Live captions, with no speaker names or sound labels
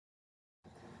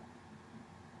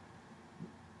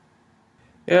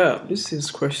Yeah, this is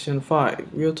question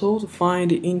 5. We are told to find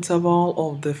the interval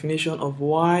of definition of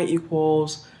y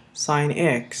equals sine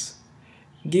x.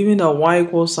 Given that y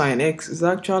equals sine x is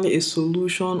actually a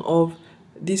solution of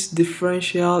this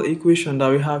differential equation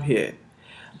that we have here.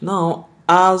 Now,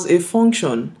 as a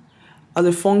function,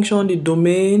 the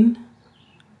domain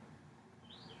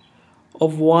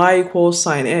of y equals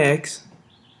sine x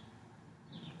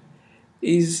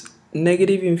is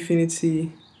negative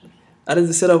infinity. That is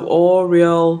the set of all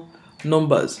real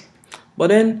numbers. But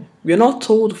then we are not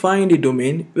told to find the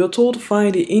domain, we are told to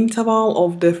find the interval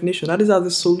of definition. That is as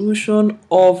the solution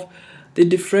of the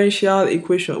differential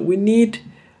equation. We need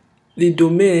the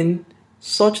domain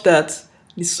such that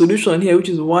the solution here, which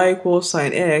is y equals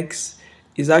sine x,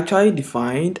 is actually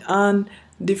defined and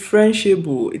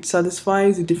differentiable. It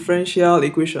satisfies the differential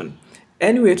equation.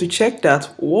 Anyway, to check that,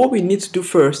 what we need to do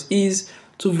first is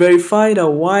to verify that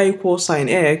y equals sine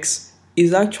x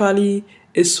is actually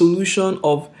a solution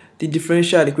of the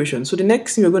differential equation. So the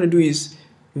next thing we're going to do is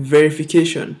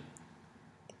verification.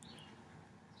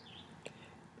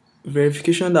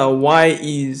 Verification that y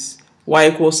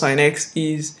equals sine x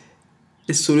is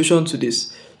a solution to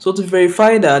this. So to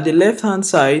verify that, the left hand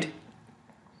side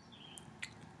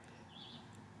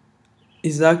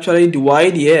is actually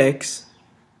dy dx,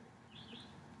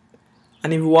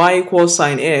 and if y equals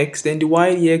sine x, then dy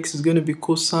dx is going to be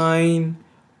cosine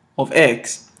of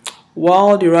x,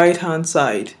 while the right hand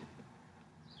side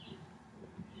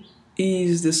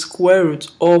is the square root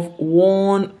of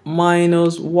 1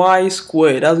 minus y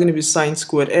squared. That's going to be sine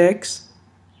squared x,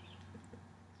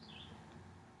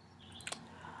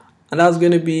 and that's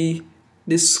going to be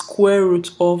the square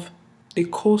root of the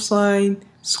cosine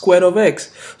squared of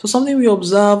x. So something we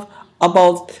observe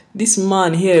about this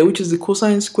man here, which is the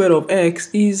cosine squared of x,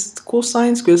 is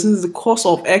cosine squared, since the cos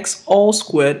of x all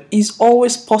squared is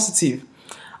always positive.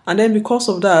 And then because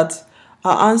of that,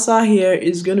 our answer here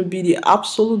is going to be the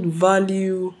absolute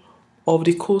value of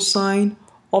the cosine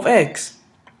of x.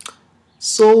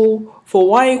 So for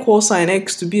y equals sine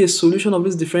x to be a solution of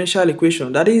this differential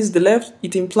equation, that is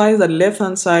it implies that the left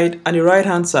hand side and the right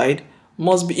hand side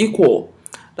must be equal.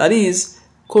 That is,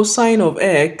 cosine of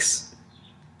x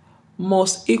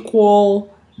must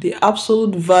equal the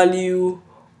absolute value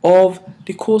of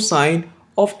the cosine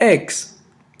of x.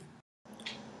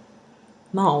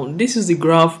 Now, this is the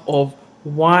graph of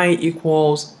y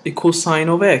equals the cosine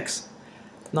of x.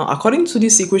 Now, according to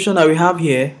this equation that we have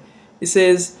here, it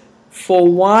says for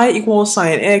y equals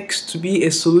sine x to be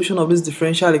a solution of this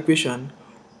differential equation,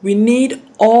 we need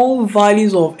all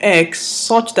values of x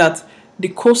such that the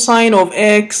cosine of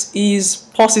x is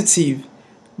positive,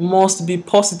 must be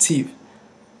positive.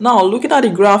 Now, looking at the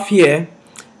graph here,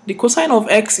 the cosine of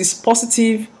x is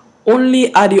positive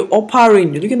only at the upper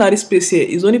range. Looking at this space here,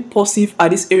 is only positive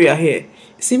at this area here.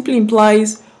 It simply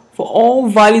implies for all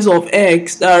values of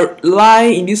x that lie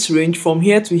in this range from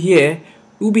here to here,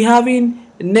 we'll be having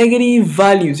negative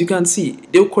values. You can see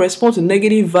they will correspond to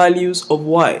negative values of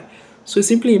y. So it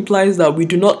simply implies that we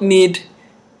do not need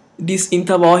this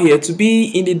interval here to be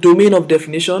in the domain of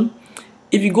definition.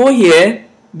 If you go here,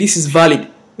 this is valid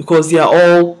because they are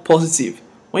all positive.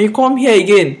 When you come here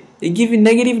again, they give you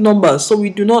negative numbers, so we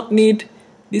do not need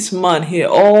this man here.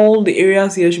 All the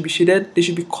areas here should be shaded, they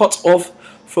should be cut off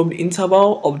from the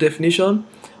interval of definition,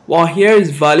 while here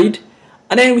is valid.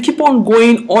 And then we keep on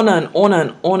going on and on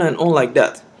and on and on like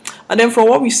that. And then from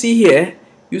what we see here,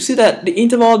 you see that the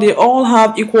interval, they all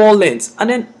have equal length. And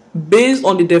then based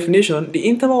on the definition, the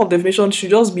interval of definition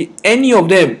should just be any of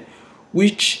them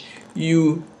which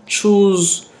you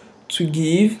choose to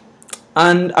give.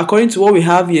 And according to what we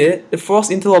have here, the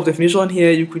first interval of definition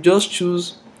here, you could just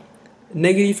choose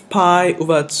negative pi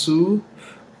over 2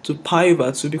 to pi over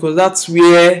 2, because that's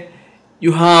where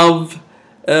you have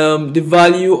the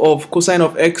value of cosine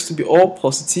of x to be all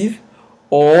positive.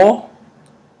 Or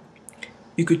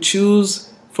you could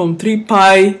choose from 3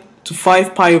 pi to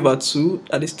 5 pi over 2,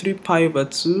 that is 3 pi over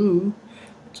 2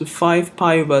 to 5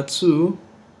 pi over 2.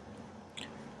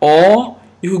 Or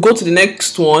you could go to the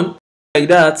next one like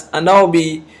that, and that will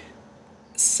be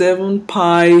 7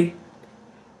 pi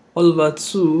all over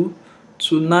 2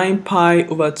 to 9 pi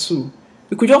over 2.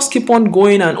 We could just keep on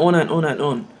going and on and on and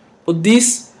on. But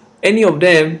this, any of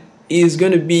them, is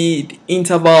going to be the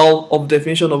interval of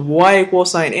definition of y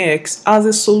equals sine x as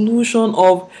a solution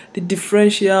of the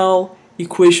differential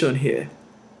equation here.